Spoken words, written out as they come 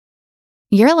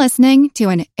You're listening to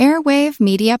an Airwave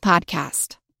Media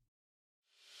Podcast.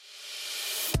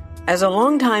 As a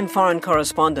longtime foreign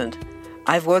correspondent,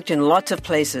 I've worked in lots of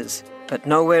places, but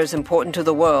nowhere as important to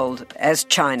the world as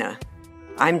China.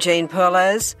 I'm Jane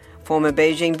Perlez, former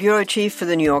Beijing bureau chief for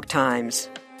the New York Times.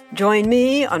 Join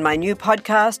me on my new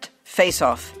podcast, Face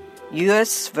Off,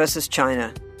 U.S. versus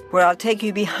China, where I'll take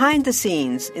you behind the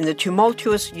scenes in the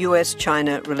tumultuous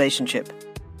U.S.-China relationship.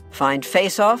 Find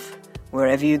Face Off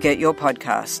wherever you get your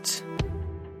podcasts.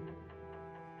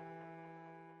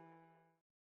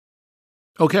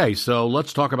 Okay, so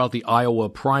let's talk about the Iowa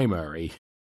primary.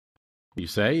 You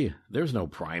say, there's no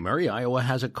primary. Iowa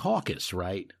has a caucus,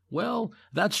 right? Well,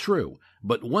 that's true.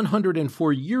 But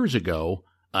 104 years ago,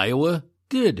 Iowa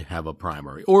did have a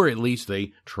primary, or at least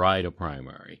they tried a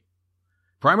primary.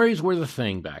 Primaries were the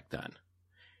thing back then,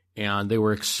 and they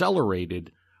were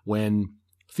accelerated when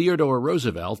Theodore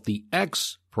Roosevelt, the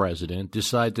ex-president,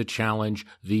 decided to challenge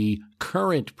the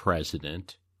current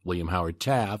president, William Howard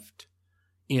Taft,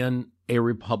 in a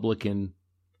Republican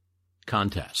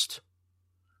contest.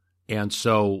 And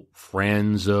so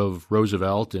friends of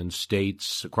Roosevelt in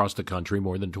states across the country,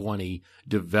 more than 20,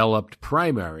 developed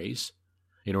primaries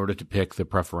in order to pick the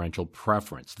preferential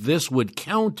preference. This would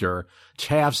counter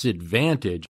Taft's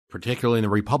advantage, particularly in the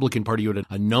Republican Party. You had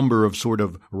a number of sort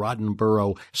of Rotten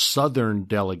Borough Southern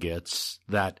delegates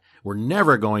that were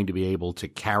never going to be able to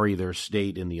carry their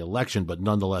state in the election, but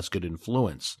nonetheless could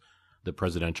influence the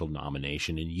presidential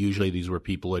nomination. And usually these were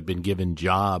people who had been given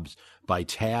jobs by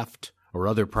Taft or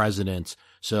other presidents,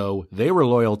 so they were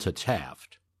loyal to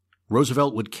Taft.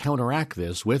 Roosevelt would counteract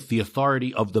this with the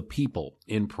authority of the people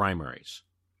in primaries.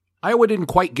 Iowa didn't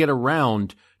quite get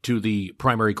around to the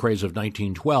primary craze of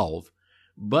 1912,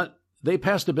 but they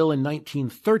passed a bill in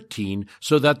 1913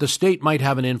 so that the state might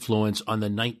have an influence on the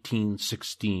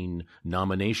 1916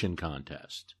 nomination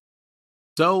contest.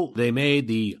 So they made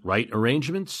the right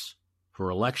arrangements for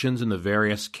elections in the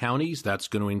various counties. That's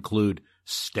going to include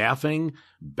staffing,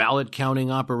 ballot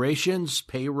counting operations,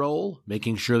 payroll,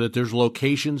 making sure that there's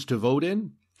locations to vote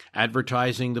in,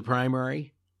 advertising the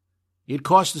primary. It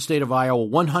cost the state of Iowa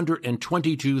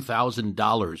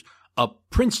 $122,000, a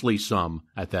princely sum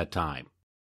at that time.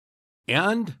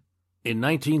 And in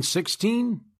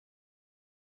 1916,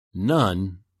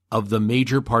 none of the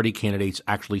major party candidates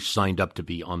actually signed up to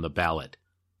be on the ballot,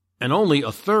 and only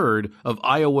a third of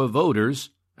Iowa voters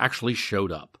actually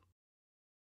showed up.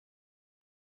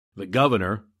 The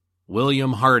governor,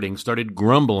 William Harding, started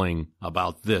grumbling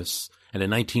about this, and in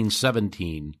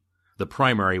 1917, the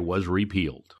primary was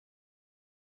repealed.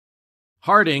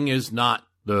 Harding is not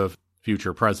the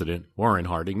future president, Warren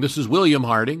Harding. This is William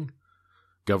Harding,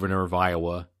 governor of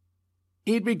Iowa.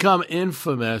 He'd become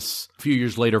infamous a few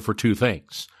years later for two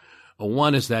things.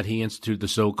 One is that he instituted the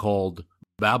so-called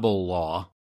Babel Law,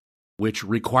 which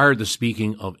required the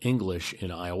speaking of English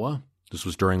in Iowa. This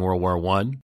was during World War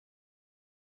I.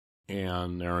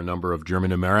 And there are a number of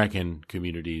German-American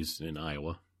communities in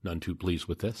Iowa, none too pleased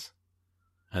with this.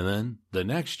 And then the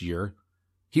next year,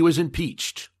 he was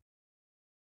impeached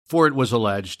for, it was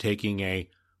alleged, taking a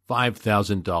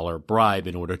 $5,000 bribe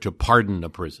in order to pardon a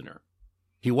prisoner.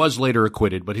 He was later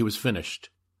acquitted, but he was finished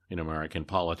in American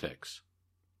politics.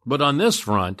 But on this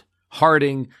front,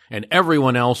 Harding and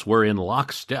everyone else were in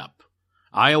lockstep.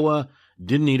 Iowa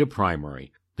didn't need a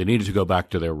primary. They needed to go back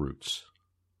to their roots.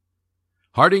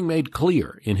 Harding made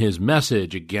clear in his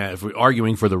message, again,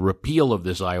 arguing for the repeal of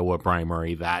this Iowa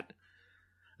primary, that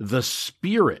the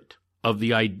spirit of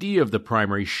the idea of the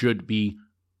primary should be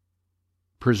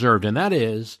preserved, and that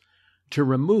is to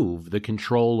remove the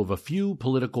control of a few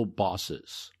political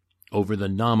bosses over the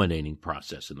nominating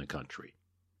process in the country.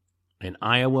 And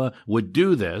Iowa would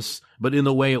do this, but in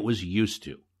the way it was used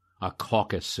to, a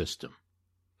caucus system,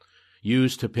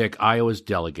 used to pick Iowa's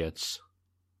delegates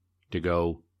to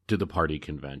go to the party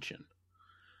convention.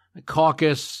 A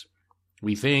caucus,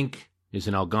 we think, is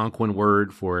an Algonquin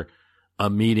word for a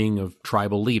meeting of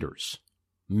tribal leaders,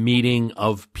 meeting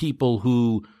of people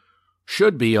who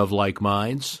should be of like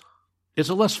minds. It's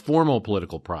a less formal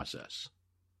political process.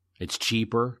 It's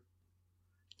cheaper,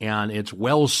 and it's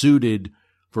well suited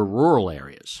for rural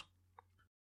areas.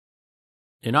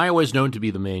 And Iowa is known to be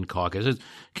the main caucus. It's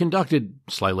conducted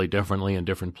slightly differently in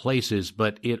different places,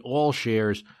 but it all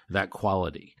shares that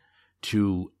quality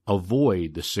to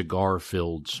avoid the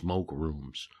cigar-filled smoke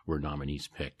rooms where nominees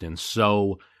picked. And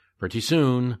so, pretty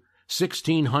soon,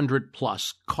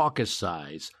 1,600-plus caucus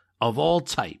size of all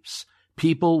types,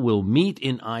 people will meet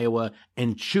in Iowa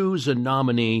and choose a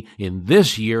nominee. In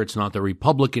this year, it's not the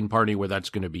Republican Party where that's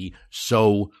going to be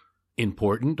so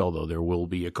important, although there will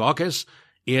be a caucus.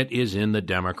 It is in the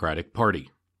Democratic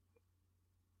Party.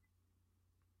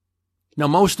 Now,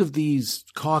 most of these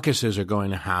caucuses are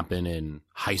going to happen in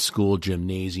high school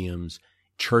gymnasiums,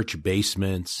 church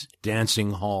basements,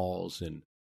 dancing halls, and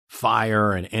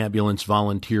fire and ambulance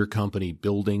volunteer company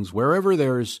buildings, wherever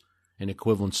there's an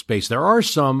equivalent space. There are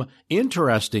some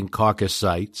interesting caucus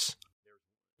sites.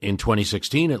 In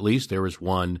 2016, at least, there was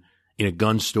one in a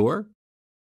gun store,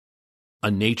 a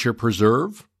nature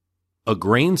preserve, a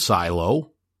grain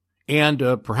silo, and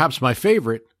perhaps my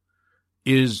favorite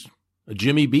is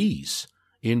Jimmy B's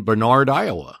in Bernard,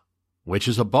 Iowa, which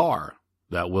is a bar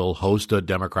that will host a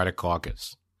Democratic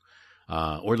caucus,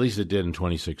 or at least it did in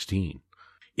 2016.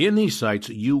 In these sites,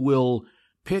 you will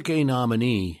pick a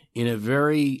nominee in a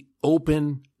very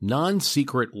open,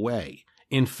 non-secret way.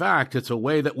 In fact, it's a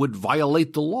way that would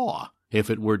violate the law if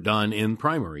it were done in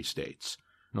primary states.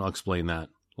 And I'll explain that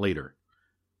later.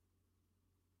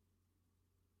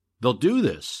 They'll do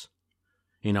this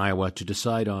in Iowa to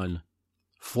decide on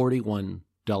 41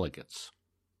 delegates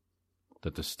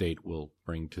that the state will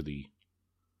bring to the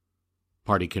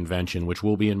party convention, which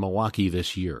will be in Milwaukee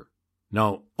this year.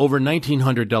 Now, over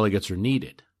 1,900 delegates are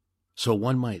needed. So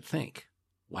one might think,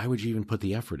 why would you even put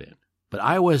the effort in? But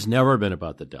Iowa has never been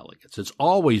about the delegates. It's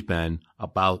always been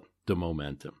about the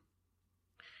momentum.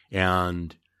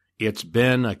 And it's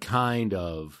been a kind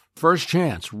of first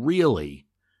chance, really,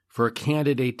 for a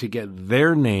candidate to get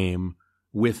their name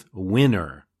with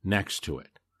winner next to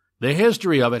it. The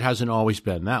history of it hasn't always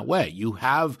been that way. You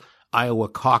have Iowa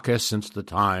caucus since the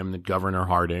time that Governor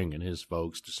Harding and his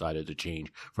folks decided to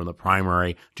change from the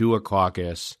primary to a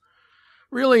caucus,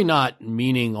 really not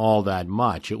meaning all that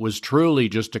much. It was truly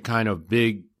just a kind of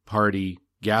big party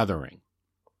gathering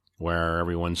where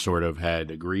everyone sort of had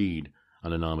agreed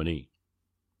on a nominee.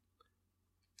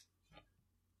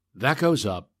 That goes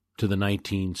up to the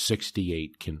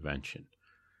 1968 convention.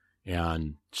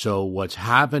 And so what's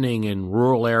happening in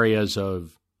rural areas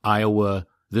of Iowa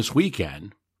this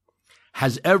weekend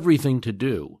has everything to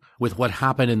do with what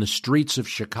happened in the streets of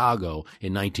Chicago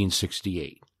in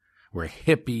 1968, where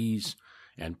hippies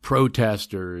and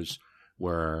protesters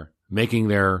were making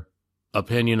their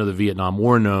opinion of the Vietnam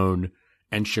War known,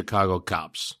 and Chicago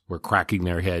cops were cracking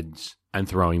their heads and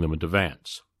throwing them into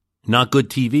vans. Not good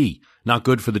TV, not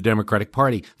good for the Democratic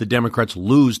Party. The Democrats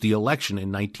lose the election in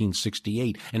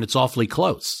 1968, and it's awfully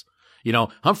close. You know,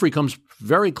 Humphrey comes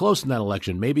very close in that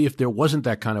election. Maybe if there wasn't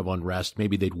that kind of unrest,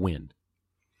 maybe they'd win.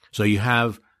 So you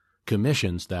have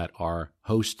commissions that are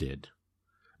hosted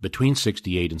between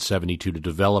 68 and 72 to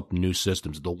develop new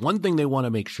systems. The one thing they want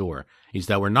to make sure is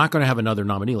that we're not going to have another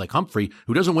nominee like Humphrey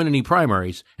who doesn't win any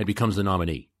primaries and becomes the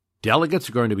nominee. Delegates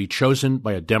are going to be chosen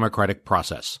by a democratic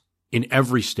process in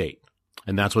every state.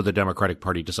 And that's what the Democratic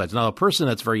Party decides. Now, the person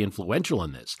that's very influential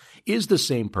in this is the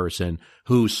same person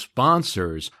who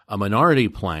sponsors a minority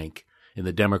plank in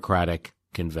the Democratic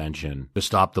Convention to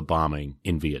stop the bombing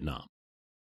in Vietnam.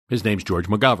 His name's George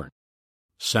McGovern,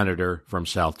 senator from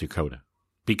South Dakota.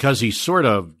 Because he sort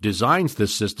of designs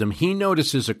this system, he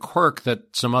notices a quirk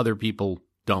that some other people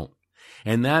don't.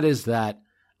 And that is that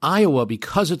Iowa,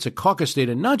 because it's a caucus state,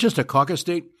 and not just a caucus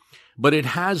state, but it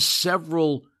has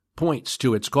several points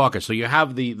to its caucus. So you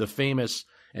have the famous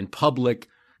and public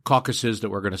caucuses that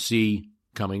we're going to see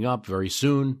coming up very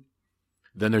soon.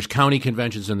 Then there's county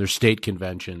conventions and there's state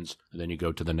conventions. And then you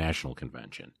go to the national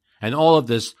convention. And all of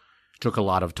this took a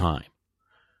lot of time.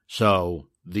 So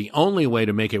the only way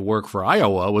to make it work for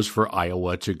Iowa was for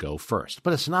Iowa to go first.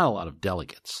 But it's not a lot of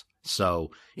delegates.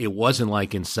 So it wasn't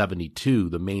like in 72,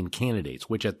 the main candidates,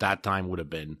 which at that time would have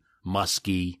been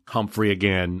Muskie, Humphrey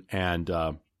again, and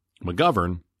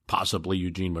McGovern, possibly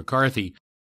Eugene McCarthy.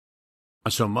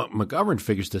 So McGovern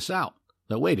figures this out.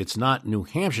 That wait, it's not New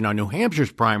Hampshire. Now, New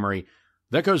Hampshire's primary,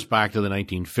 that goes back to the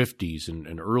 1950s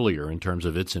and earlier in terms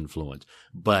of its influence.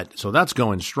 But so that's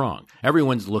going strong.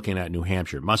 Everyone's looking at New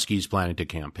Hampshire. Muskie's planning to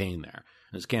campaign there.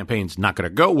 His campaign's not going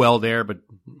to go well there, but,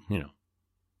 you know,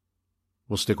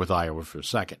 we'll stick with Iowa for a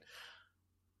second.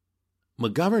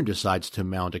 McGovern decides to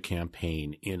mount a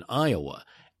campaign in Iowa.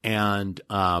 And,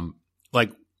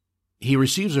 he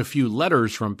receives a few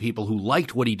letters from people who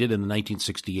liked what he did in the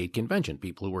 1968 convention,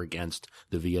 people who were against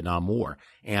the Vietnam War.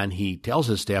 And he tells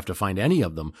his staff to find any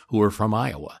of them who were from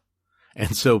Iowa.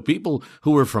 And so people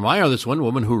who were from Iowa, this one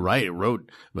woman who wrote,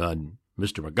 Mr.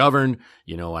 McGovern,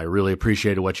 you know, I really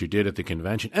appreciated what you did at the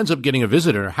convention, ends up getting a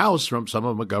visit at her house from some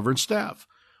of McGovern's staff.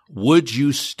 Would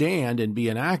you stand and be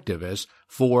an activist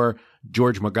for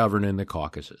George McGovern in the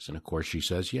caucuses? And of course she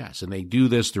says yes. And they do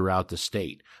this throughout the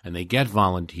state. And they get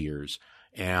volunteers.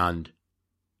 And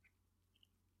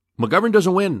McGovern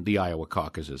doesn't win the Iowa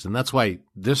caucuses. And that's why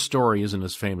this story isn't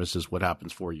as famous as what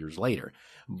happens 4 years later.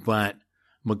 But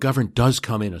McGovern does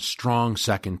come in a strong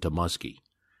second to Muskie,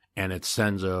 and it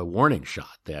sends a warning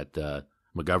shot that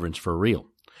McGovern's for real.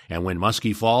 And when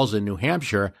Muskie falls in New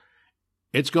Hampshire,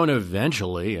 it's going to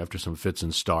eventually, after some fits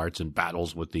and starts and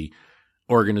battles with the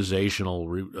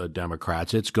organizational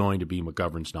Democrats, it's going to be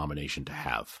McGovern's nomination to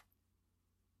have.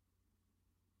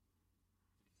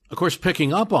 Of course,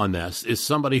 picking up on this is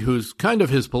somebody who's kind of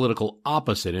his political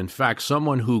opposite. In fact,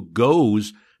 someone who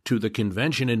goes to the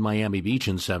convention in Miami Beach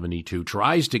in 1972,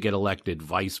 tries to get elected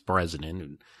vice president,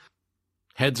 and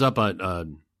heads up a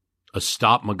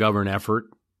Stop McGovern effort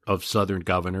of Southern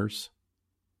governors.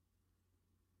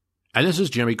 And this is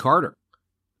Jimmy Carter.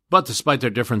 But despite their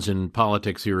difference in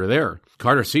politics here or there,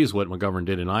 Carter sees what McGovern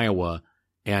did in Iowa,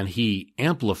 and he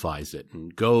amplifies it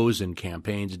and goes and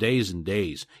campaigns days and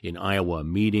days in Iowa,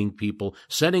 meeting people,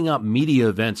 setting up media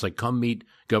events like Come Meet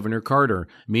Governor Carter,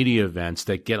 media events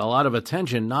that get a lot of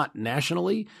attention, not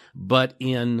nationally, but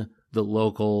in the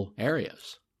local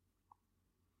areas.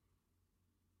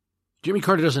 Jimmy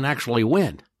Carter doesn't actually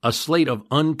win. A slate of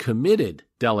uncommitted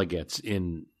delegates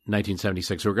in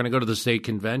 1976 who are going to go to the state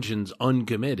conventions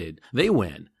uncommitted, they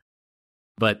win.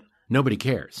 But nobody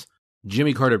cares.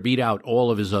 Jimmy Carter beat out all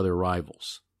of his other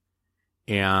rivals.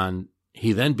 And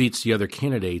he then beats the other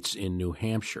candidates in New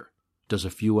Hampshire, does a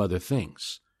few other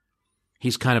things.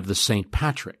 He's kind of the St.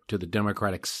 Patrick to the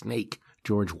Democratic snake,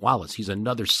 George Wallace. He's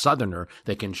another Southerner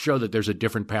that can show that there's a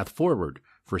different path forward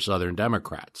for Southern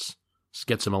Democrats. This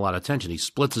gets him a lot of attention. He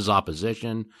splits his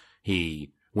opposition. He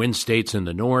wins states in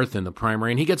the North in the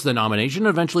primary, and he gets the nomination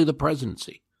and eventually the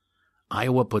presidency.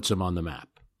 Iowa puts him on the map.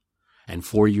 And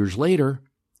 4 years later,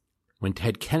 when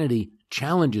Ted Kennedy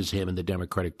challenges him in the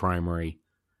Democratic primary,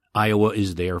 Iowa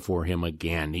is there for him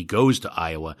again. He goes to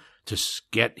Iowa to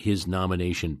get his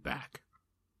nomination back.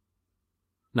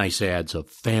 Nice ads of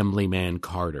family man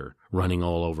Carter running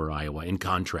all over Iowa, in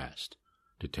contrast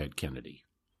to Ted Kennedy.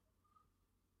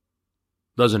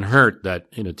 Doesn't hurt that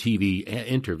in a TV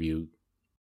interview,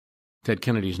 Ted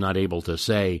Kennedy's not able to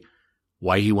say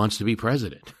why he wants to be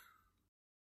president.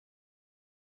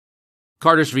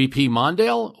 Carter's VP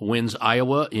Mondale wins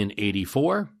Iowa in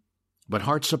 1984, but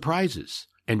Hart surprises.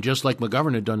 And just like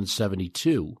McGovern had done in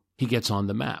 1972, he gets on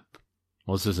the map.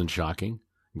 Well, this isn't shocking.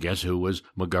 Guess who was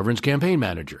McGovern's campaign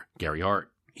manager? Gary Hart.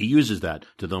 He uses that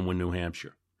to then win New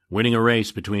Hampshire. Winning a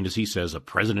race between, as he says, a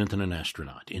president and an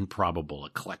astronaut. Improbable,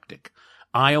 eclectic.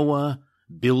 Iowa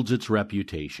builds its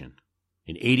reputation.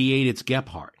 In 1988, it's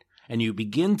Gephardt. And you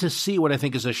begin to see what I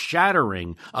think is a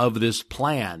shattering of this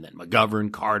plan that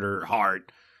McGovern, Carter,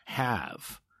 Hart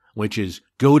have, which is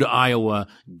go to Iowa,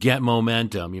 get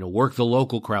momentum, work the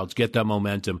local crowds, get that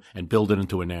momentum, and build it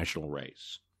into a national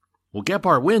race. Well,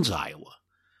 Gephardt wins Iowa,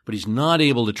 but he's not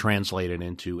able to translate it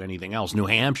into anything else. New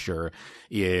Hampshire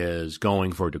is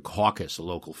going for Dukakis, a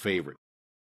local favorite.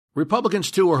 Republicans,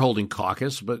 too, are holding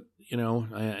caucus, but,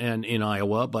 and in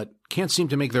Iowa, but can't seem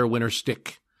to make their winner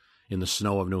stick in the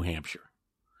snow of New Hampshire.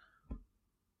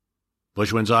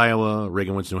 Bush wins Iowa,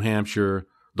 Reagan wins New Hampshire,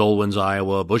 Dole wins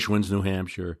Iowa, Bush wins New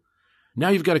Hampshire. Now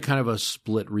you've got a kind of a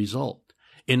split result.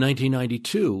 In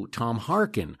 1992, Tom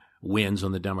Harkin wins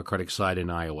on the Democratic side in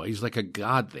Iowa. He's like a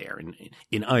god there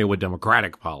in Iowa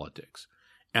Democratic politics.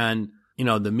 And,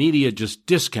 the media just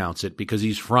discounts it because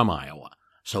he's from Iowa.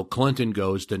 So Clinton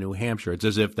goes to New Hampshire. It's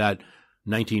as if that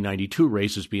 1992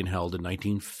 race is being held in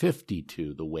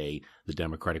 1952, the way the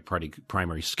Democratic Party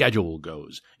primary schedule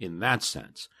goes in that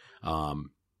sense. In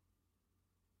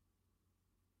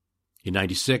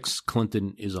 96,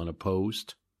 Clinton is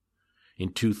unopposed.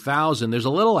 In 2000, there's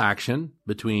a little action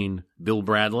between Bill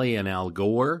Bradley and Al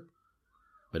Gore,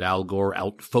 but Al Gore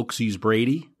out-folksies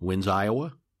Brady, wins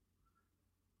Iowa.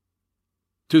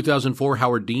 2004,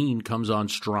 Howard Dean comes on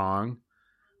strong.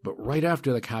 But right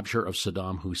after the capture of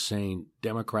Saddam Hussein,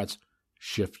 Democrats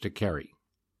shift to Kerry.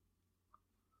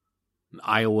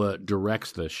 Iowa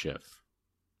directs this shift.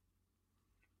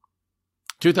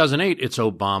 2008, it's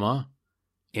Obama.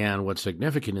 And what's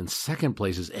significant in second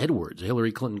place is Edwards.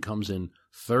 Hillary Clinton comes in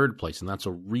third place, and that's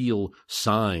a real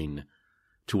sign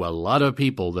to a lot of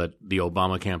people that the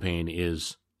Obama campaign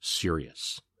is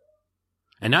serious.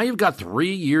 And now you've got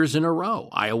 3 years in a row,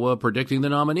 Iowa predicting the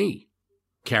nominee.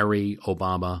 Kerry,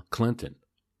 Obama, Clinton.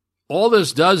 All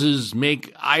this does is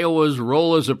make Iowa's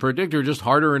role as a predictor just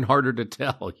harder and harder to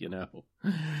tell,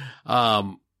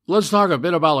 Let's talk a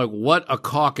bit about what a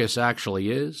caucus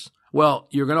actually is. Well,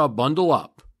 you're going to bundle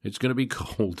up. It's going to be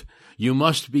cold. You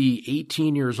must be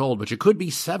 18 years old, but you could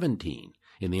be 17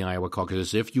 in the Iowa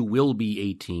caucus if you will be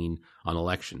 18 on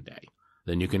Election Day.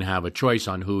 Then you can have a choice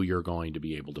on who you're going to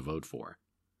be able to vote for.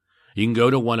 You can go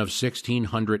to one of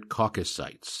 1,600 caucus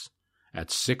sites at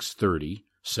 6:30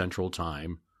 Central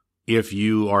Time. If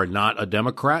you are not a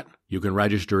Democrat, you can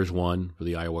register as one for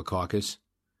the Iowa caucus.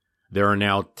 There are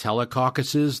now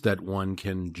telecaucuses that one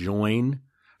can join,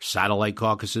 satellite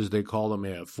caucuses they call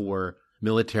them, for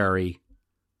military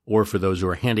or for those who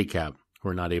are handicapped who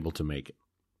are not able to make it.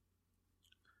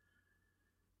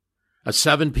 At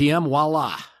 7 p.m.,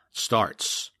 voila,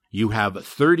 starts. You have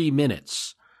 30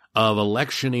 minutes of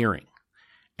electioneering.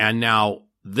 And now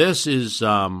this is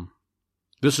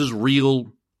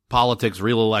real politics,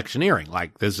 real electioneering.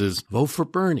 Like, this is vote for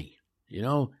Bernie,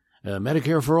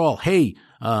 Medicare for all. Hey,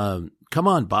 come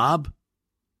on, Bob.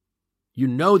 You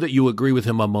know that you agree with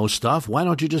him on most stuff. Why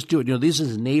don't you just do it? This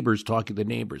is neighbors talking to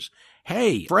neighbors.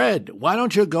 Hey, Fred, why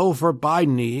don't you go for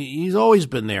Biden? He's always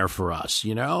been there for us,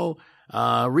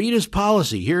 Read his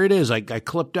policy. Here it is. I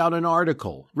clipped out an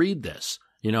article. Read this.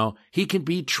 He can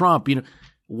beat Trump.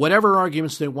 Whatever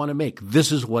arguments they want to make,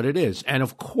 this is what it is. And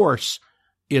of course,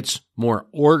 it's more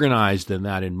organized than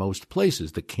that in most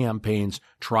places. The campaigns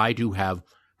try to have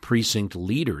precinct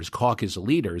leaders, caucus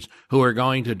leaders, who are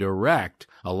going to direct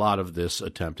a lot of this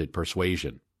attempted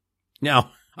persuasion.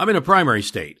 Now, I'm in a primary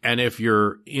state, and if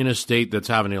you're in a state that's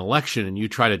having an election and you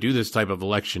try to do this type of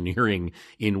electioneering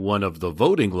in one of the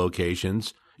voting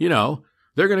locations, they're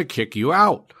going to kick you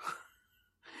out.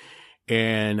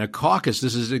 And a caucus,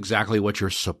 this is exactly what you're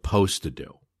supposed to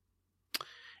do.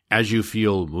 As you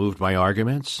feel moved by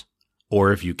arguments,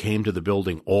 or if you came to the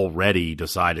building already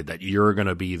decided that you're going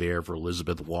to be there for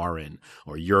Elizabeth Warren,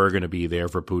 or you're going to be there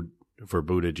for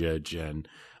Buttigieg,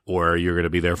 or you're going to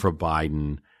be there for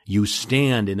Biden, you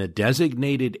stand in a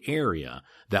designated area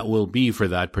that will be for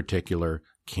that particular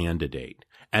candidate.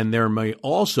 And there may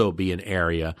also be an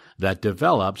area that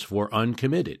develops for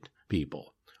uncommitted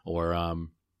people or,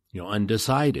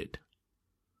 undecided,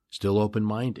 still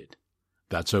open-minded.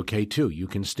 That's okay too. You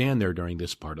can stand there during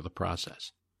this part of the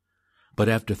process. But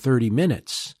after 30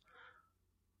 minutes,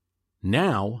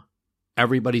 now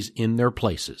everybody's in their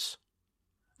places.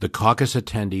 The caucus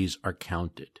attendees are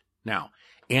counted. Now,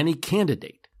 any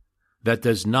candidate that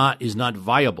is not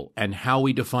viable, and how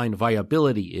we define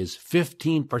viability is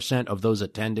 15% of those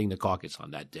attending the caucus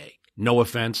on that day. No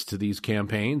offense to these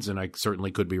campaigns, and I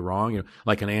certainly could be wrong,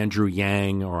 like an Andrew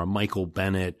Yang or a Michael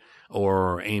Bennet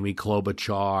or Amy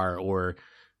Klobuchar or,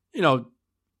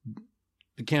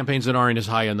 the campaigns that aren't as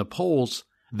high in the polls,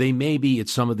 they may be at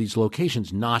some of these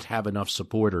locations not have enough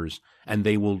supporters, and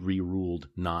they will be ruled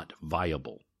not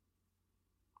viable.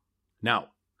 Now,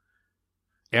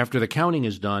 after the counting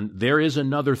is done, there is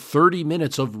another 30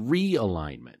 minutes of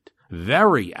realignment.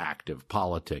 Very active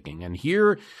politicking. And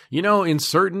here, in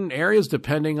certain areas,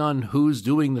 depending on who's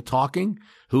doing the talking,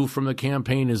 who from the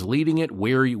campaign is leading it,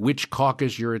 which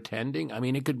caucus you're attending. I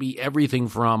mean, it could be everything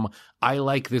from, I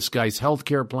like this guy's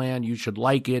healthcare plan, you should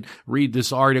like it, read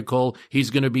this article, he's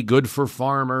going to be good for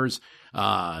farmers,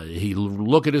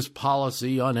 look at his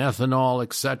policy on ethanol,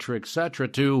 et cetera,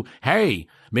 to, hey,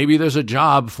 maybe there's a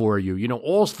job for you.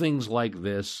 All things like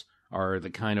this are the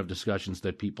kind of discussions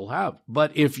that people have.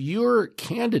 But if your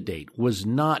candidate was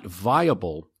not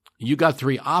viable, you got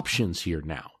three options here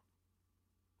now.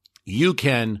 You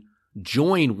can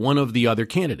join one of the other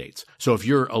candidates. So if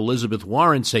you're Elizabeth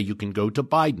Warren, say you can go to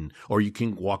Biden, or you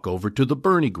can walk over to the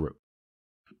Bernie group,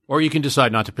 or you can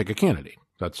decide not to pick a candidate.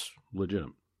 That's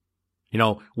legitimate.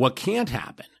 What can't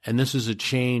happen, and this is a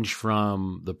change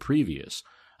from the previous,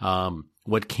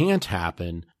 what can't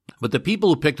happen, but the people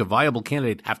who picked a viable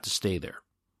candidate have to stay there.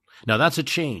 Now, that's a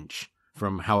change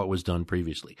from how it was done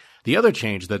previously. The other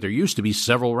change is that there used to be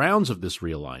several rounds of this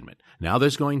realignment. Now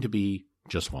there's going to be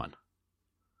just one.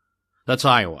 That's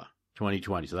Iowa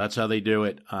 2020. So that's how they do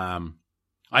it. I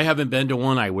haven't been to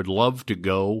one. I would love to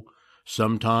go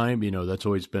sometime. That's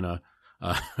always been a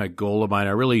goal of mine.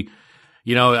 I really,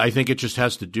 I think it just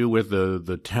has to do with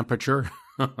the temperature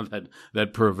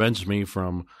that prevents me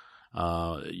from,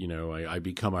 I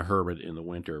become a hermit in the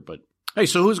winter. But hey,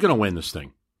 so who's going to win this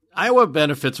thing? Iowa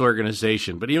Benefits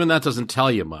Organization, but even that doesn't tell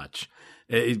you much.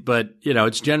 But,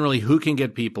 it's generally who can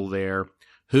get people there,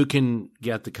 who can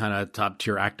get the kind of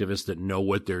top-tier activists that know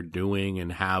what they're doing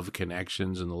and have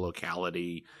connections in the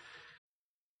locality.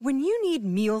 When you need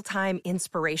mealtime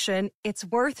inspiration, it's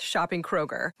worth shopping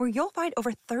Kroger, where you'll find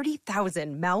over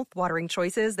 30,000 mouth-watering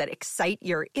choices that excite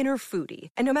your inner foodie.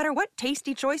 And no matter what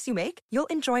tasty choice you make, you'll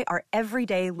enjoy our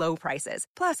everyday low prices,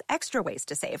 plus extra ways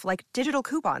to save, like digital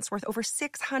coupons worth over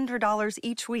 $600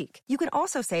 each week. You can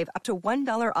also save up to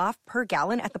 $1 off per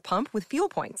gallon at the pump with fuel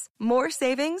points. More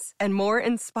savings and more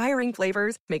inspiring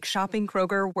flavors make shopping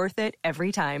Kroger worth it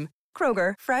every time.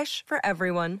 Kroger, fresh for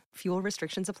everyone. Fuel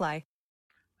restrictions apply.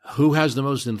 Who has the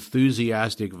most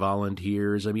enthusiastic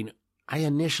volunteers? I mean, I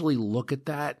initially look at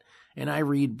that and I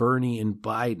read Bernie and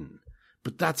Biden.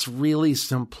 But that's really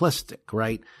simplistic,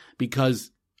 right?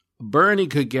 Because Bernie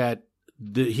could get,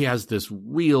 he has this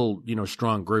real,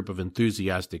 strong group of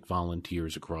enthusiastic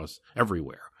volunteers across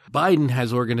everywhere. Biden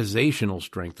has organizational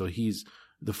strength, though he's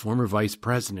the former vice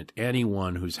president.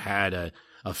 Anyone who's had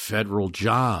a federal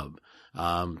job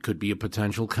could be a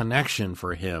potential connection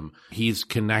for him. He's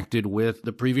connected with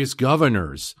the previous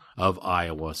governors of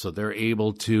Iowa, so they're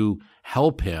able to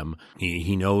help him.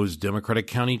 He knows Democratic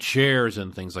county chairs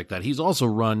and things like that. He's also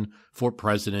run for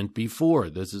president before.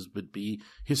 This would be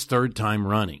his third time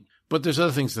running. But there's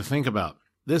other things to think about.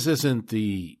 This isn't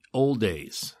the old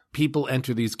days. People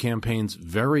enter these campaigns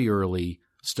very early,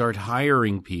 start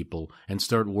hiring people, and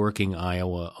start working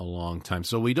Iowa a long time.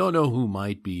 So we don't know who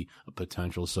might be a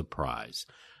potential surprise.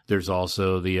 There's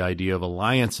also the idea of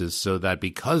alliances, so that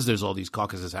because there's all these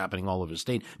caucuses happening all over the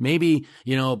state, maybe,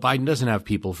 Biden doesn't have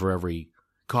people for every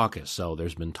caucus. So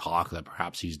there's been talk that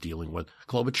perhaps he's dealing with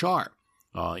Klobuchar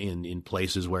in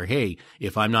places where, hey,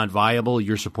 if I'm not viable,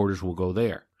 your supporters will go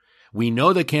there. We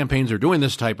know that campaigns are doing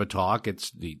this type of talk.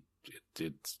 It's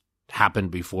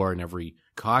happened before in every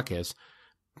caucus,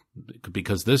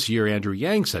 because this year Andrew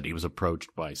Yang said he was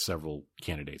approached by several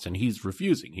candidates, and he's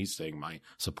refusing. He's saying, my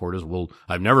supporters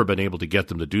I've never been able to get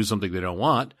them to do something they don't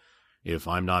want. If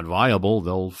I'm not viable,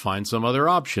 they'll find some other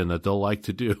option that they'll like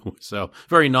to do. So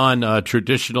very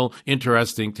non-traditional,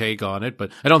 interesting take on it,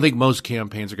 but I don't think most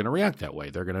campaigns are going to react that way.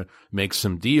 They're going to make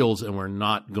some deals, and we're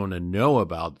not going to know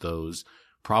about those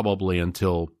probably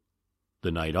until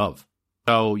the night of.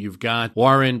 So you've got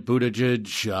Warren, Buttigieg,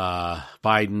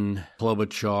 Biden,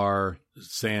 Klobuchar,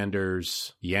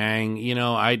 Sanders, Yang.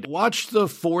 I watched the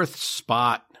fourth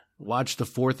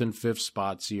and fifth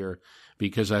spots here,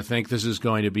 because I think this is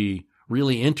going to be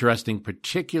really interesting,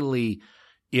 particularly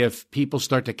if people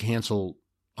start to cancel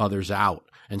others out.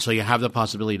 And so you have the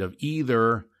possibility of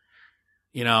either,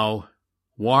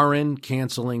 Warren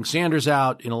canceling Sanders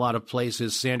out in a lot of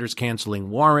places, Sanders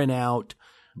canceling Warren out,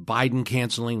 Biden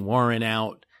canceling Warren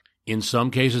out. In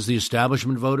some cases, the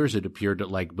establishment voters, it appeared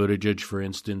that, like Buttigieg, for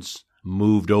instance,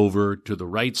 moved over to the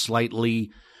right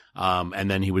slightly, and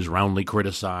then he was roundly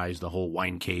criticized, the whole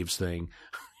wine caves thing,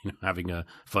 having a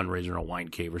fundraiser in a wine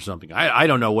cave or something. I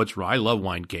don't know what's wrong. I love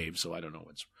wine caves, so I don't know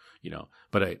what's,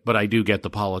 but I do get the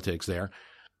politics there.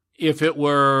 If it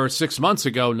were 6 months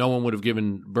ago, no one would have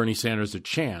given Bernie Sanders a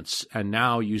chance, and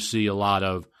now you see a lot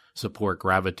of support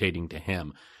gravitating to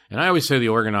him. And I always say the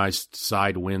organized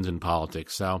side wins in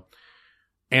politics. So,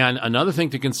 and another thing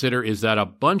to consider is that a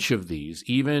bunch of these,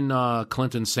 even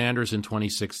Clinton Sanders in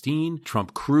 2016,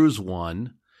 Trump Cruz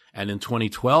won, and in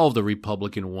 2012, the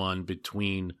Republican won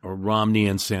between Romney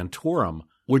and Santorum,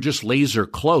 were just laser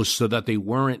close, so that they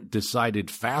weren't decided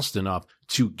fast enough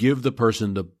to give the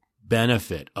person the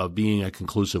benefit of being a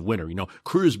conclusive winner.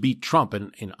 Cruz beat Trump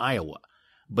in Iowa,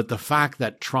 but the fact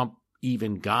that Trump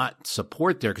even got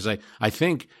support there, because I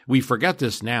think we forget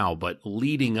this now, but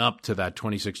leading up to that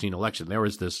 2016 election, there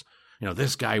was this,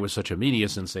 this guy was such a media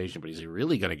sensation, but is he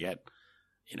really going to get,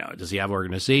 does he have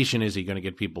organization? Is he going to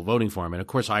get people voting for him? And of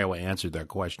course, Iowa answered that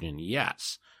question,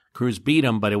 yes. Cruz beat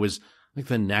him, but it was like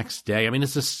the next day. I mean,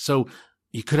 it's just so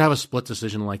you could have a split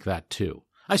decision like that too.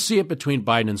 I see it between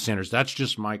Biden and Sanders. That's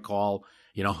just my call.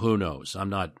 Who knows?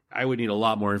 I would need a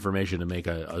lot more information to make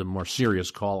a more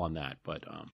serious call on that, but,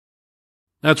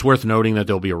 that's worth noting that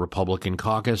there'll be a Republican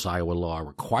caucus. Iowa law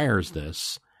requires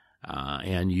this.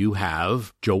 And you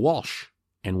have Joe Walsh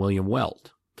and William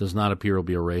Weld. Does not appear to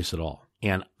be a race at all.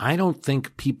 And I don't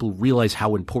think people realize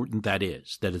how important that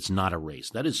is, that it's not a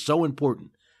race. That is so important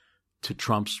to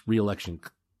Trump's reelection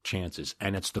chances.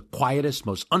 And it's the quietest,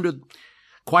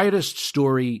 quietest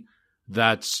story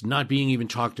that's not being even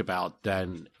talked about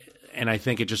then. And I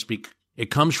think it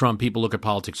comes from people look at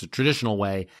politics the traditional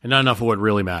way and not enough of what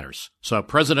really matters. So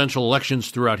presidential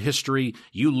elections throughout history,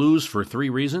 you lose for three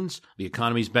reasons. The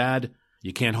economy's bad,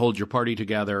 you can't hold your party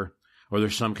together, or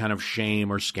there's some kind of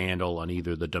shame or scandal on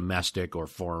either the domestic or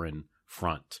foreign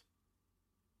front.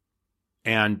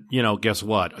 And, guess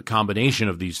what? A combination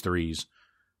of these threes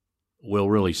will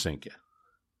really sink you.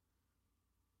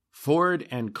 Ford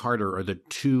and Carter are the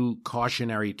two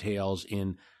cautionary tales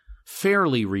in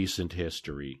fairly recent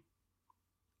history.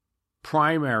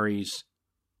 Primaries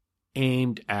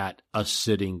aimed at a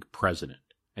sitting president.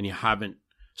 And you haven't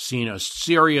seen a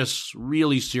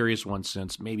really serious one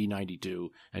since maybe 92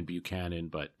 and Buchanan.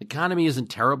 But the economy isn't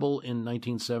terrible in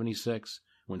 1976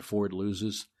 when Ford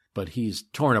loses, but he's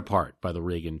torn apart by the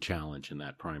Reagan challenge in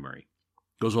that primary.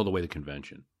 Goes all the way to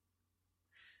convention.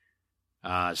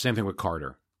 Same thing with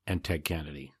Carter and Ted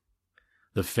Kennedy.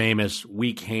 the famous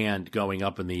weak hand going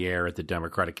up in the air at the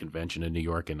Democratic Convention in New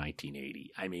York in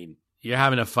 1980. I mean, you're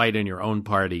having a fight in your own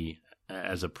party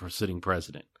as a sitting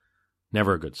president.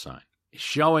 Never a good sign.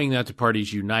 Showing that the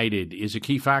party's united is a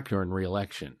key factor in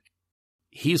re-election.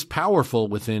 He's powerful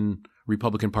within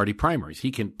Republican Party primaries.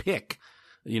 He can pick,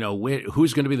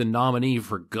 who's going to be the nominee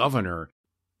for governor.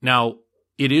 Now,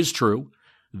 it is true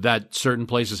that certain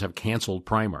places have canceled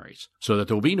primaries so that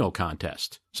there will be no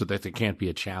contest, so that there can't be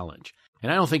a challenge.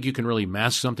 And I don't think you can really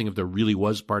mask something if there really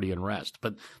was party unrest.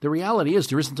 But the reality is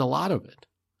there isn't a lot of it.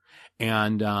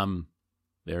 And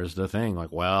there's the thing,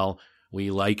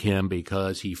 we like him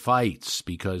because he fights,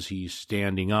 because he's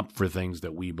standing up for things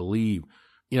that we believe.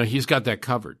 He's got that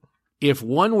covered. If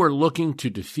one were looking to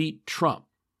defeat Trump,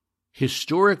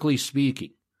 historically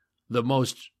speaking,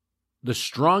 the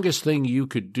strongest thing you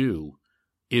could do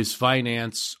is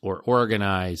finance or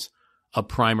organize a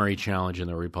primary challenge in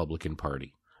the Republican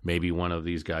Party. Maybe one of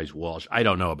these guys, Walsh. I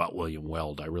don't know about William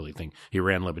Weld. I really think he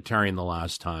ran Libertarian the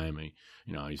last time.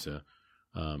 He's a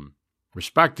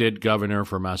respected governor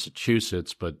for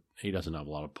Massachusetts, but he doesn't have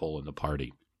a lot of pull in the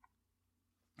party.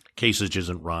 Kasich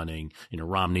isn't running.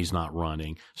 Romney's not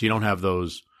running. So you don't have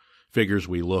those figures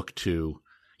we look to.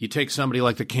 You take somebody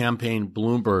like the campaign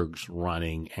Bloomberg's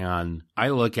running, and I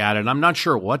look at it, and I'm not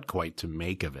sure what quite to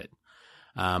make of it.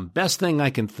 Best thing I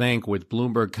can think with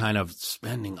Bloomberg kind of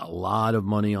spending a lot of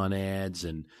money on ads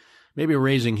and maybe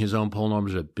raising his own poll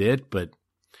numbers a bit, but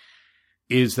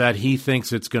is that he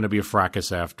thinks it's going to be a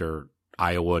fracas after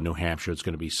Iowa, New Hampshire. It's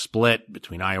going to be split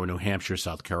between Iowa, New Hampshire,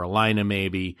 South Carolina,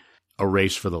 maybe a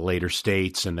race for the later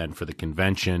states and then for the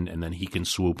convention. And then he can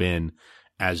swoop in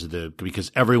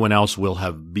because everyone else will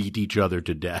have beat each other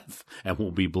to death and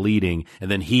will be bleeding. And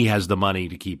then he has the money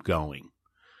to keep going.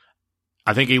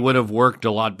 I think he would have worked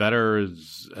a lot better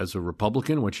as a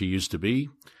Republican, which he used to be,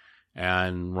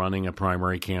 and running a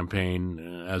primary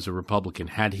campaign as a Republican.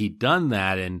 Had he done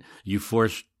that and you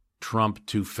forced Trump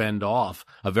to fend off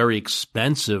a very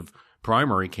expensive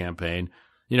primary campaign,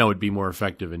 it'd be more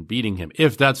effective in beating him,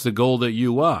 if that's the goal that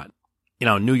you want.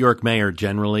 New York mayor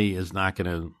generally is not going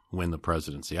to win the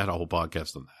presidency. I had a whole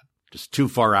podcast on that. Just too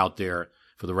far out there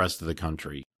for the rest of the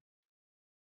country.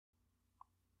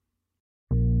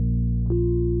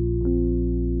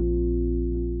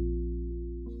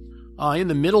 In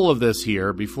the middle of this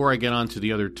here, before I get on to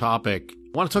the other topic,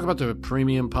 I want to talk about the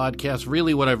premium podcast,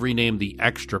 really what I've renamed the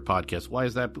extra podcast. Why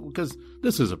is that? Because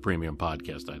this is a premium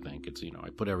podcast, I think. It's,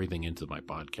 I put everything into my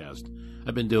podcast.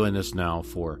 I've been doing this now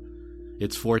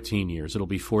it's 14 years. It'll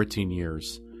be 14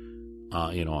 years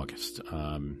in August.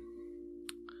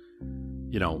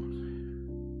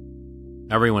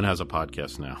 Everyone has a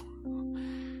podcast now.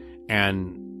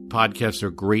 And podcasts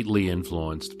are greatly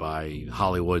influenced by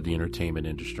Hollywood, the entertainment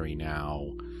industry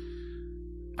now.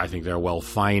 I think they're well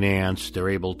financed. They're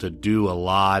able to do a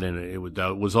lot, and it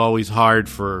was always hard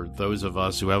for those of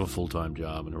us who have a full-time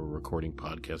job and who are recording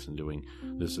podcasts and doing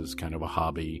this as kind of a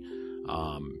hobby.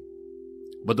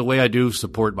 But the way I do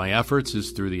support my efforts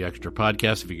is through the extra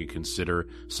podcast. If you could consider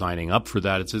signing up for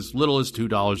that, it's as little as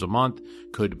 $2 a month.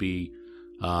 Could be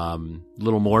a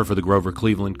little more for the Grover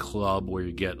Cleveland Club, where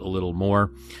you get a little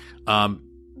more.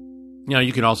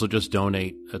 You can also just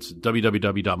donate. That's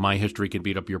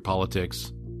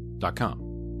www.myhistorycanbeatupyourpolitics.com.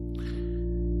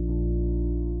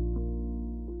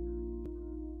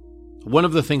 One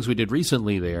of the things we did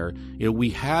recently there,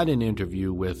 we had an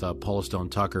interview with Paula Stone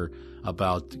Tucker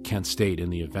about Kent State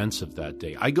and the events of that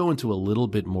day. I go into a little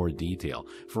bit more detail.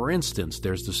 For instance,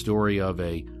 there's the story of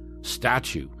a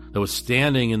statue that was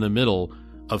standing in the middle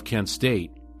of Kent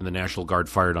State, and the National Guard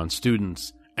fired on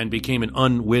students and became an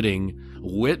unwitting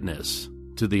witness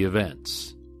to the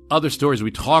events. Other stories,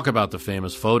 we talk about the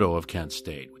famous photo of Kent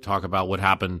State. We talk about what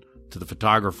happened to the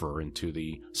photographer and to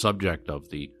the subject of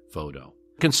the photo.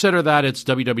 Consider that. It's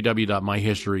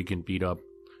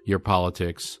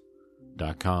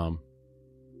www.myhistorycanbeatupyourpolitics.com.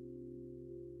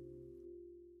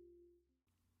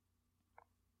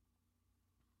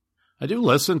 I do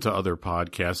listen to other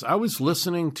podcasts. I was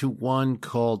listening to one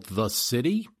called The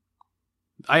City.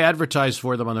 I advertised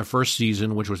for them on their first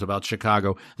season, which was about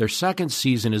Chicago. Their second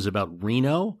season is about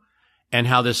Reno and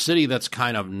how this city that's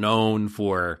kind of known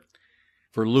for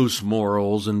loose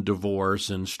morals and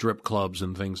divorce and strip clubs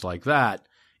and things like that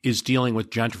is dealing with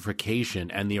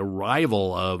gentrification and the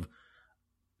arrival of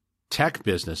tech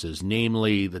businesses,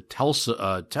 namely the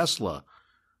Tesla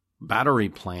battery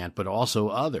plant, but also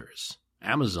others.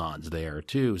 Amazon's there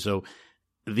too. So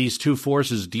these two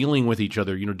forces dealing with each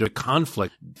other, the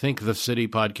conflict. I think the City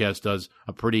podcast does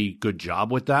a pretty good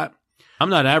job with that. I'm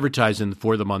not advertising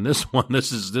for them on this one.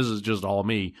 This is just all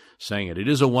me saying it. It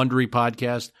is a Wondery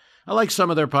podcast. I like some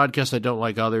of their podcasts. I don't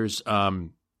like others.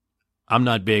 I'm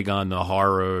not big on the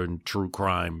horror and true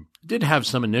crime. Did have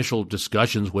some initial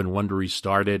discussions when Wondery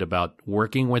started about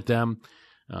working with them.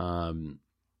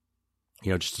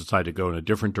 Just decided to go in a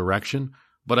different direction.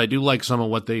 But I do like some of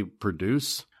what they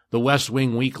produce. The West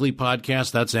Wing Weekly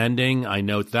podcast, that's ending. I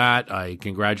note that. I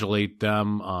congratulate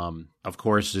them. Of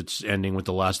course, it's ending with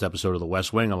the last episode of The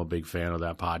West Wing. I'm a big fan of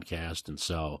that podcast, and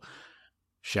so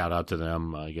shout out to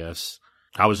them, I guess.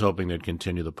 I was hoping they'd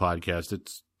continue the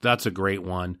podcast. That's a great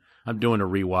one. I'm doing a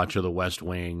rewatch of The West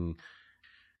Wing.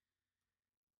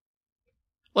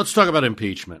 Let's talk about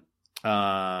impeachment.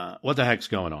 What the heck's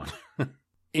going on?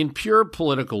 In pure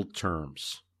political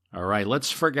terms, all right,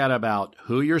 let's forget about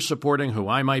who you're supporting, who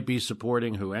I might be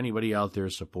supporting, who anybody out there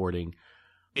is supporting.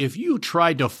 If you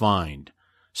tried to find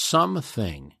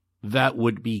something that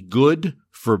would be good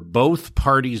for both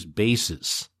parties'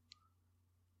 bases,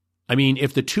 I mean,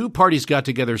 if the two parties got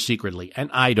together secretly, and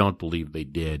I don't believe they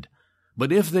did,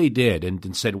 but if they did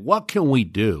and said, what can we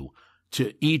do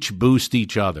to each boost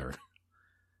each other?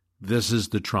 This is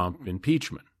the Trump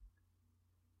impeachment.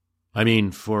 I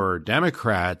mean, for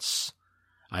Democrats,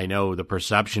 I know the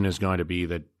perception is going to be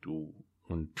that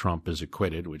when Trump is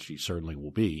acquitted, which he certainly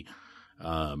will be,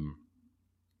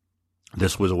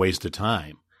 this was a waste of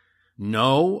time.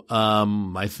 No,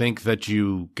 I think that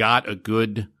you got a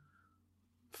good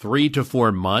 3 to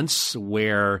 4 months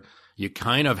where you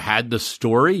kind of had the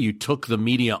story. You took the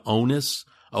media onus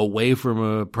away from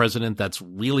a president that's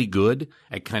really good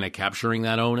at kind of capturing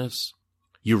that onus.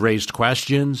 You raised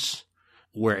questions,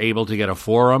 were able to get a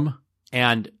forum,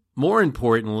 and more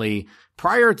importantly,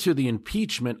 prior to the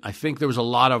impeachment, I think there was a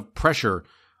lot of pressure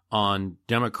on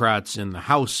Democrats in the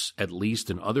House, at least,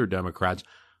 and other Democrats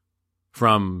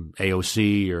from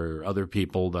AOC or other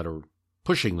people that are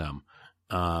pushing them.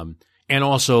 And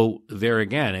also, there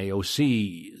again,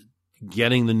 AOC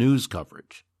getting the news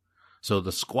coverage. So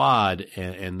the squad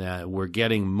and that we're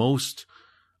getting most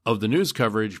of the news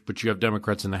coverage, but you have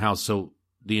Democrats in the House. So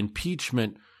the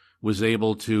impeachment was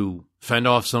able to fend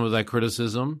off some of that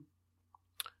criticism,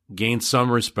 gain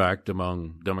some respect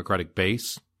among Democratic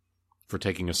base for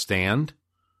taking a stand.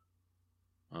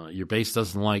 Your base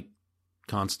doesn't like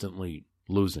constantly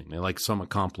losing. They like some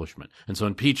accomplishment. And so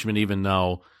impeachment, even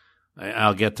though,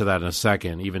 I'll get to that in a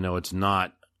second, even though it's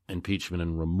not impeachment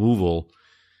and removal,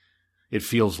 it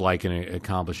feels like an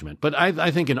accomplishment. But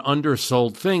I think an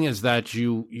undersold thing is that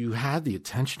you had the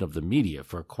attention of the media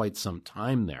for quite some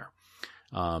time there.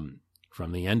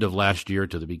 From the end of last year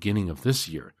to the beginning of this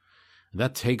year.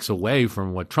 That takes away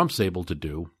from what Trump's able to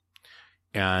do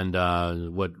and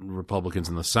what Republicans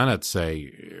in the Senate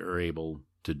say are able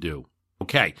to do.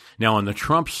 Okay, now on the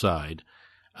Trump side,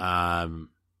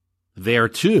 there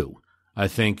too, I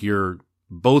think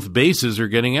both bases are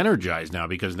getting energized now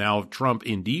because now Trump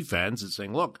in defense is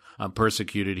saying, look, I'm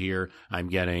persecuted here. I'm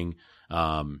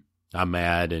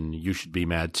mad and you should be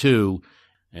mad too.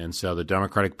 And so the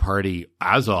Democratic Party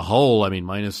as a whole, I mean,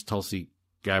 minus Tulsi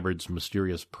Gabbard's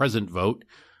mysterious present vote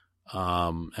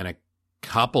and a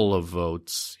couple of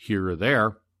votes here or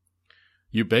there,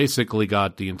 you basically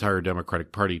got the entire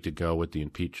Democratic Party to go with the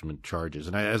impeachment charges.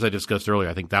 And as I discussed earlier,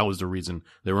 I think that was the reason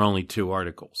there were only 2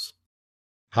 articles.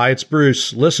 Hi, it's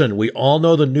Bruce. Listen, we all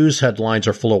know the news headlines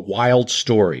are full of wild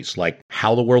stories, like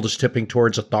how the world is tipping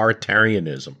towards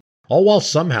authoritarianism, all while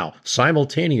somehow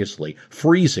simultaneously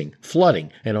freezing,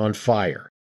 flooding, and on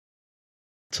fire.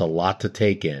 It's a lot to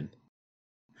take in.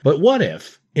 But what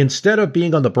if, instead of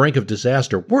being on the brink of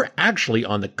disaster, we're actually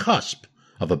on the cusp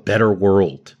of a better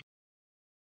world?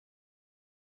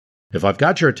 If I've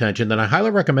got your attention, then I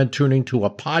highly recommend tuning to a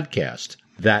podcast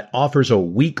that offers a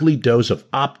weekly dose of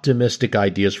optimistic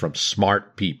ideas from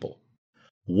smart people.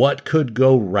 What Could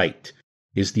Go Right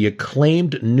is the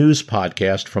acclaimed news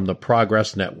podcast from the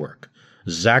Progress Network.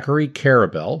 Zachary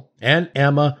Karabell and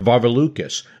Emma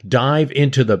Varvaloucas dive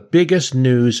into the biggest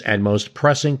news and most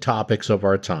pressing topics of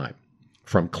our time,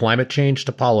 from climate change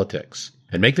to politics,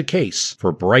 and make the case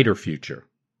for a brighter future.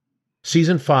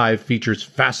 Season 5 features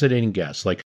fascinating guests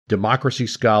like democracy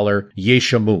scholar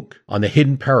Yesha Mounk on the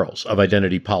hidden perils of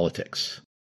identity politics,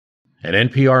 and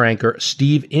NPR anchor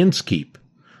Steve Inskeep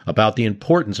about the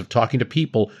importance of talking to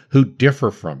people who differ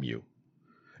from you,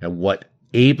 and what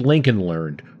Abe Lincoln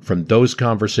learned from those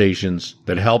conversations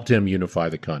that helped him unify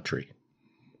the country.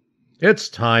 It's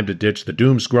time to ditch the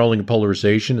doom-scrolling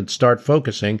polarization and start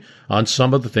focusing on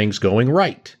some of the things going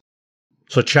right.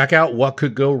 So check out What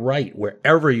Could Go Right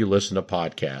wherever you listen to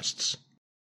podcasts.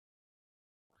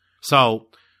 So,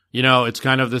 it's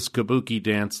kind of this kabuki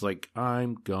dance, like,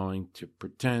 I'm going to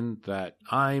pretend that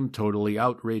I'm totally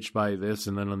outraged by this,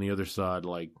 and then on the other side,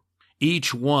 like,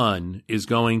 each one is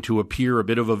going to appear a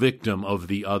bit of a victim of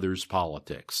the other's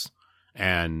politics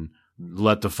and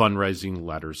let the fundraising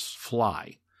letters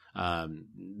fly.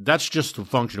 That's just a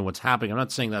function of what's happening. I'm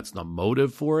not saying that's the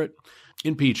motive for it.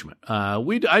 Impeachment.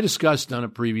 I discussed on a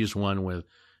previous one with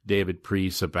David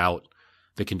Priest about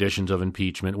the conditions of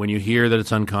impeachment. When you hear that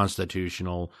it's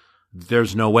unconstitutional,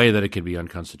 there's no way that it can be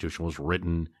unconstitutional. It's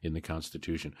written in the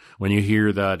Constitution. When you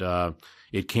hear that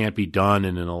it can't be done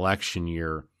in an election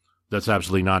year, that's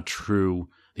absolutely not true.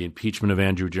 The impeachment of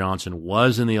Andrew Johnson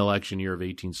was in the election year of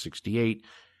 1868.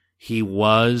 He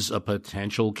was a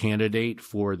potential candidate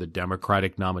for the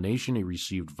Democratic nomination. He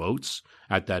received votes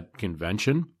at that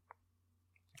convention.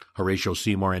 Horatio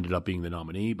Seymour ended up being the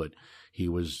nominee, but he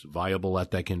was viable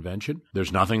at that convention.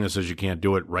 There's nothing that says you can't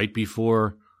do it right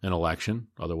before an election.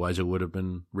 Otherwise, it would have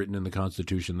been written in the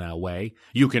Constitution that way.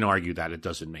 You can argue that it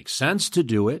doesn't make sense to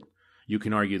do it. You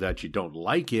can argue that you don't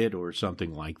like it or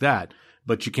something like that,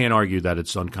 but you can't argue that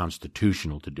it's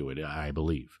unconstitutional to do it, I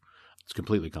believe. It's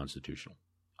completely constitutional.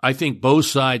 I think both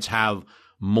sides have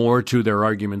more to their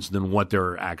arguments than what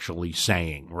they're actually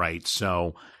saying, right?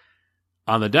 So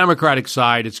on the Democratic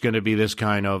side, it's going to be this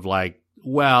kind of like,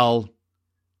 well,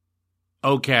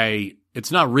 okay,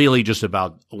 it's not really just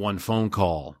about one phone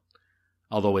call,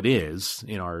 although it is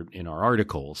in our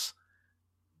articles.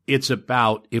 It's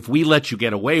about, if we let you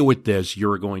get away with this,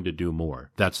 you're going to do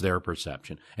more. That's their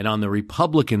perception. And on the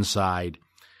Republican side,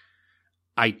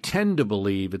 I tend to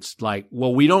believe it's like,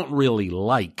 well, we don't really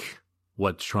like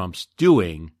what Trump's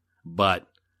doing, but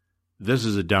this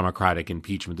is a Democratic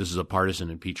impeachment. This is a partisan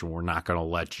impeachment. We're not going to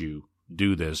let you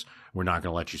do this. We're not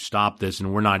going to let you stop this.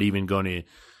 And we're not even going to,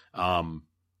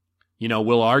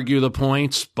 we'll argue the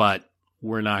points, but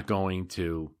we're not going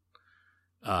to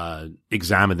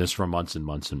examine this for months and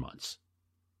months and months.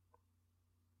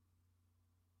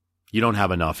 You don't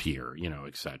have enough here,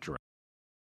 et cetera.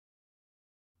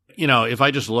 If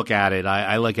I just look at it,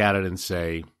 I look at it and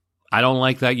say, I don't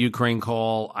like that Ukraine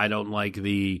call. I don't like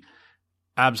the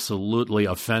absolutely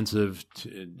offensive,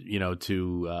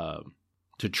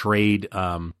 to trade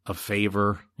a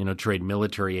favor, trade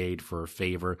military aid for a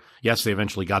favor. Yes, they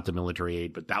eventually got the military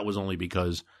aid, but that was only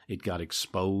because it got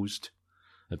exposed,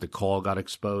 that the call got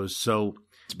exposed. So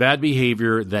it's bad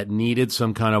behavior that needed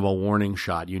some kind of a warning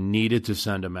shot. You needed to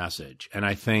send a message. And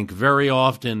I think very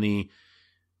often the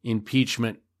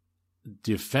impeachment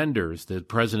defenders, the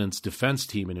president's defense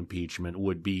team in impeachment,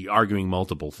 would be arguing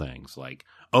multiple things like,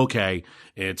 okay,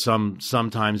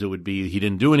 sometimes it would be he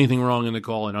didn't do anything wrong in the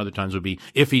call, and other times it would be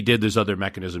if he did, there's other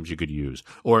mechanisms you could use.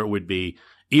 Or it would be,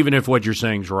 even if what you're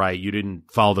saying is right, you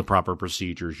didn't follow the proper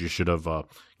procedures, you should have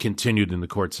continued in the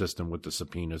court system with the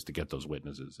subpoenas to get those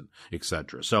witnesses, and et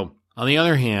cetera. So on the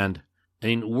other hand,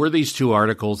 were these two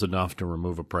articles enough to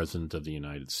remove a president of the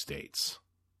United States?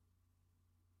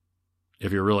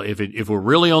 If we're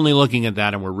really only looking at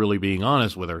that and we're really being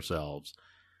honest with ourselves,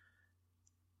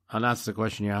 and that's the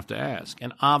question you have to ask.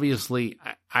 And obviously,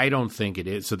 I don't think it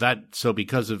is. So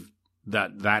because of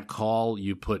that call,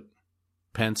 you put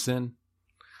Pence in?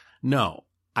 No,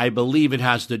 I believe it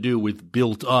has to do with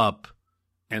built up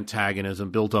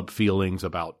antagonism, built up feelings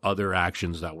about other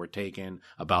actions that were taken,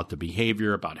 about the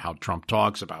behavior, about how Trump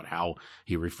talks, about how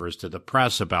he refers to the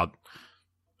press, about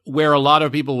where a lot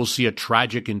of people will see a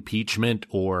tragic impeachment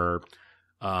or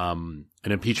an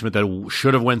impeachment that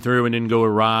should have went through and didn't go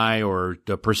awry, or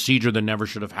the procedure that never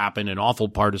should have happened, an awful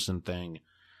partisan thing.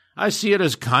 I see it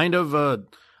as kind of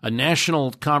a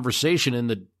national conversation in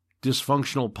the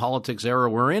dysfunctional politics era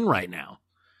we're in right now.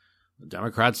 The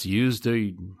Democrats used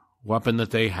the weapon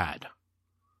that they had,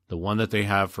 the one that they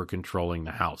have for controlling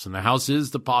the House. And the House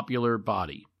is the popular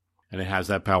body, and it has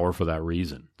that power for that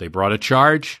reason. They brought a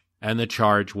charge, and the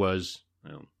charge was,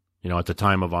 at the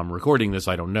time of I'm recording this,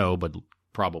 I don't know, but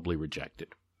probably rejected.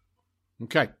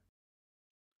 Okay.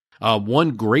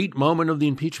 One great moment of the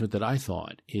impeachment that I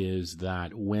thought is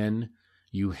that when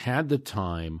you had the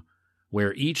time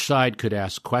where each side could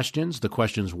ask questions, the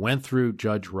questions went through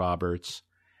Judge Roberts,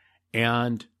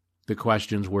 and the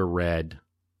questions were read,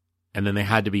 and then they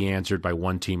had to be answered by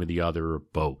one team or the other or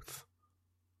both.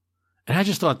 And I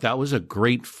just thought that was a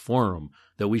great forum,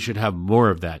 that we should have more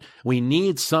of that. We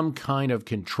need some kind of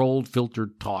controlled,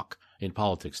 filtered talk in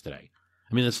politics today.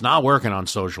 I mean, it's not working on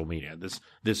social media.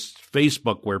 This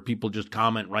Facebook where people just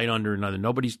comment right under another.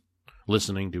 Nobody's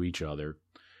listening to each other.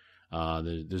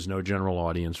 There's no general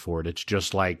audience for it. It's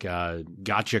just like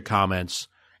gotcha comments.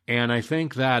 And I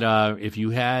think that if you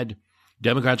had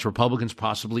Democrats, Republicans,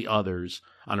 possibly others,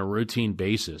 on a routine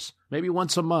basis, maybe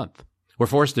once a month, we're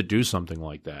forced to do something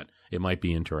like that, it might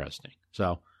be interesting.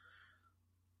 So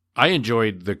I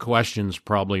enjoyed the questions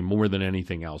probably more than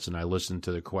anything else, and I listened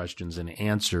to the questions and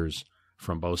answers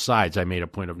from both sides. I made a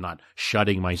point of not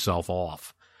shutting myself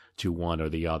off to one or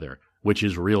the other, which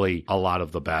is really a lot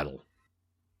of the battle.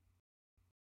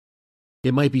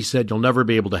 It might be said you'll never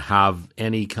be able to have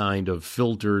any kind of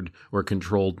filtered or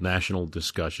controlled national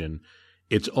discussion.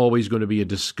 It's always going to be a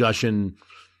discussion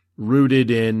rooted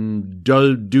in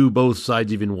do both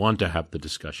sides even want to have the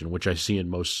discussion, which I see in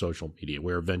most social media,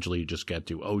 where eventually you just get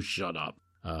to, oh, shut up,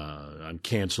 I'm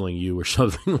canceling you or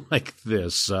something like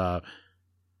this. But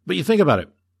you think about it.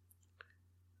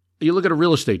 You look at a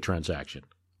real estate transaction.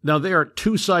 Now, there,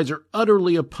 two sides are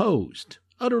utterly opposed.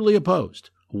 Utterly opposed.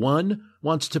 One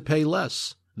wants to pay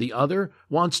less. The other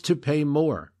wants to pay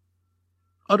more.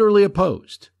 Utterly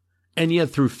opposed. And yet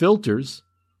through filters,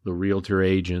 the realtor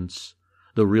agents,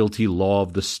 the realty law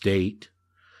of the state,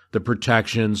 the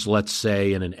protections, let's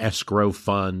say, in an escrow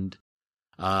fund,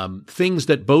 things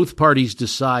that both parties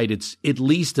decide it's at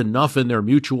least enough in their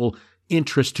mutual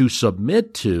interest to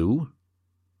submit to,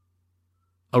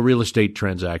 a real estate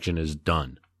transaction is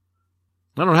done.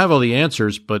 I don't have all the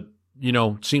answers, but,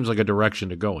 it seems like a direction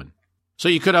to go in. So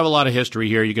you could have a lot of history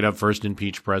here. You could have first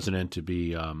impeached president to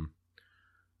be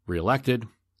reelected.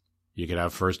 You could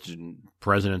have first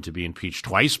president to be impeached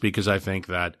twice, because I think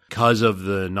that because of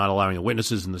the not allowing the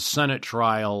witnesses in the Senate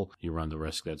trial, you run the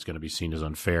risk that it's going to be seen as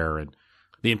unfair. And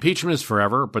the impeachment is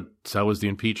forever, but so is the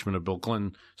impeachment of Bill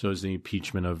Clinton. So is the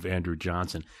impeachment of Andrew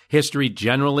Johnson. History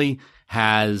generally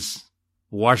has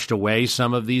washed away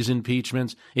some of these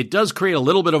impeachments. It does create a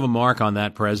little bit of a mark on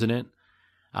that president.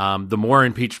 The more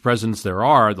impeached presidents there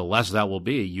are, the less that will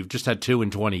be. You've just had 2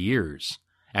 in 20 years.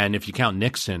 And if you count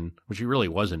Nixon, which he really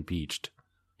was impeached,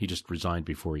 he just resigned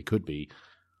before he could be,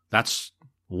 that's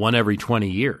 1 every 20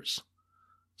 years.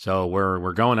 So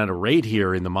we're going at a rate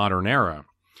here in the modern era.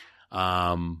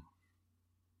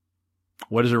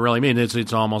 What does it really mean?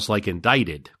 It's almost like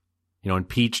indicted.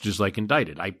 Impeached is like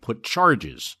indicted. I put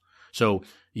charges. So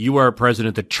you are a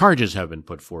president that charges have been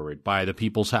put forward by the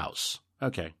people's house.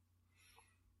 Okay.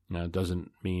 Now, it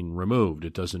doesn't mean removed.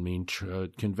 It doesn't mean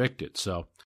convicted. So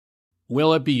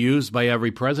will it be used by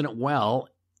every president? Well,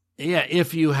 yeah,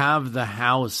 if you have the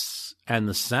House and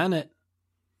the Senate,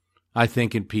 I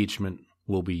think impeachment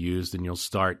will be used, and you'll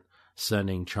start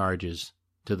sending charges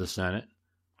to the Senate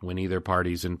when either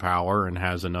party's in power and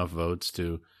has enough votes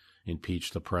to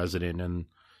impeach the president. And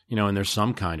and there's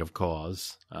some kind of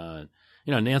cause.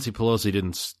 Nancy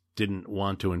Pelosi didn't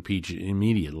want to impeach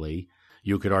immediately.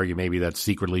 You could argue maybe that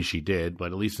secretly she did,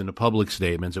 but at least in the public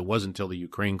statements, it wasn't until the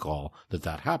Ukraine call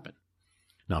that happened.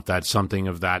 Now, if that's something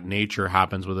of that nature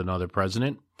happens with another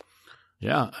president,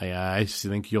 yeah, I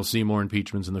think you'll see more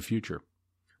impeachments in the future.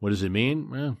 What does it mean?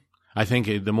 Well, I think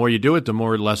the more you do it, the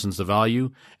more it lessens the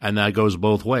value, and that goes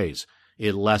both ways.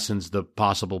 It lessens the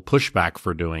possible pushback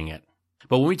for doing it.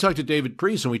 But when we talked to David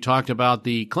Priest and we talked about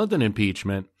the Clinton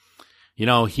impeachment,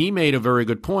 he made a very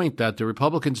good point that the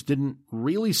Republicans didn't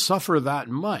really suffer that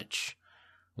much.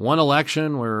 One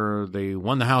election where they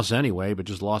won the House anyway, but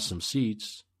just lost some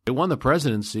seats. They won the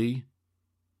presidency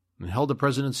and held the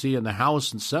presidency in the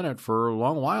House and Senate for a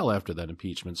long while after that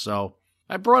impeachment. So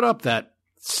I brought up that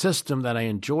system that I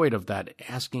enjoyed of that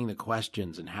asking the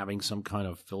questions and having some kind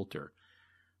of filter.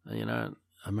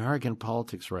 American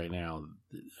politics right now,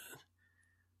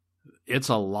 it's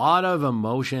a lot of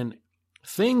emotion.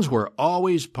 Things were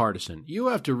always partisan. You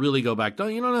have to really go back.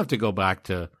 You don't have to go back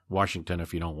to Washington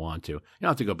if you don't want to. You don't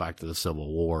have to go back to the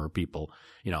Civil War, people,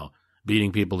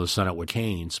 beating people to the Senate with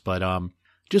canes. But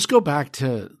just go back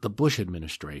to the Bush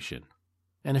administration.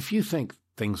 And if you think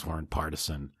things weren't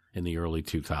partisan in the early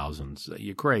 2000s,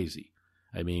 you're crazy.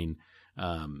 I mean,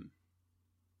 some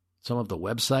of the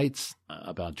websites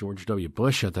about George W.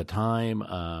 Bush at the time,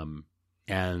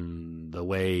 and the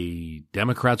way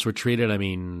Democrats were treated. I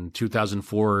mean,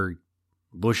 2004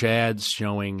 Bush ads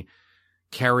showing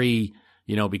Kerry,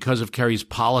 because of Kerry's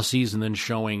policies, and then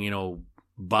showing,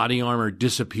 body armor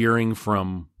disappearing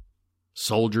from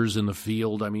soldiers in the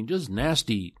field. I mean, just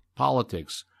nasty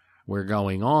politics were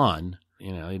going on.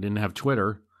 They didn't have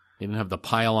Twitter. They didn't have the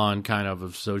pile-on kind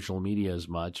of social media as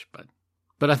much.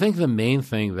 But I think the main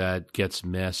thing that gets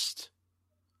missed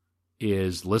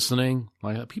is listening.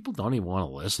 Like, people don't even want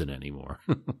to listen anymore.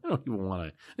 They don't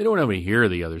want to hear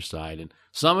the other side. And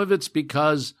some of it's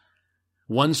because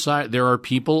there are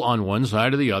people on one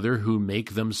side or the other who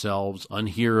make themselves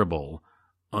unhearable.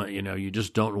 You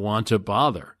just don't want to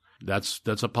bother. That's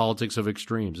a politics of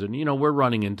extremes. And, we're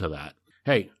running into that.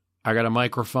 Hey, I got a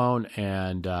microphone,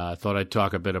 and I thought I'd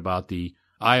talk a bit about the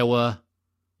Iowa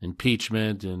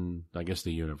impeachment and, I guess,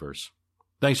 the universe.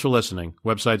 Thanks for listening.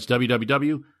 Website's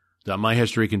www.impeachment.com.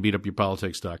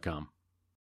 myhistorycanbeatupyourpolitics.com.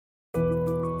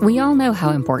 We all know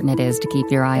how important it is to keep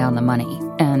your eye on the money,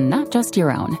 and not just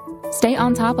your own. Stay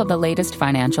on top of the latest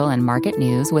financial and market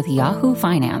news with Yahoo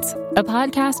Finance, a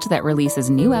podcast that releases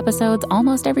new episodes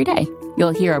almost every day.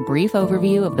 You'll hear a brief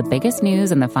overview of the biggest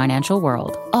news in the financial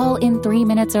world, all in 3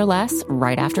 minutes or less,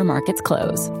 right after markets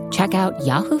close. Check out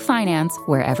Yahoo Finance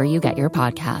wherever you get your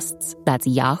podcasts. That's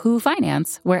Yahoo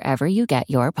Finance wherever you get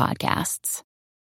your podcasts.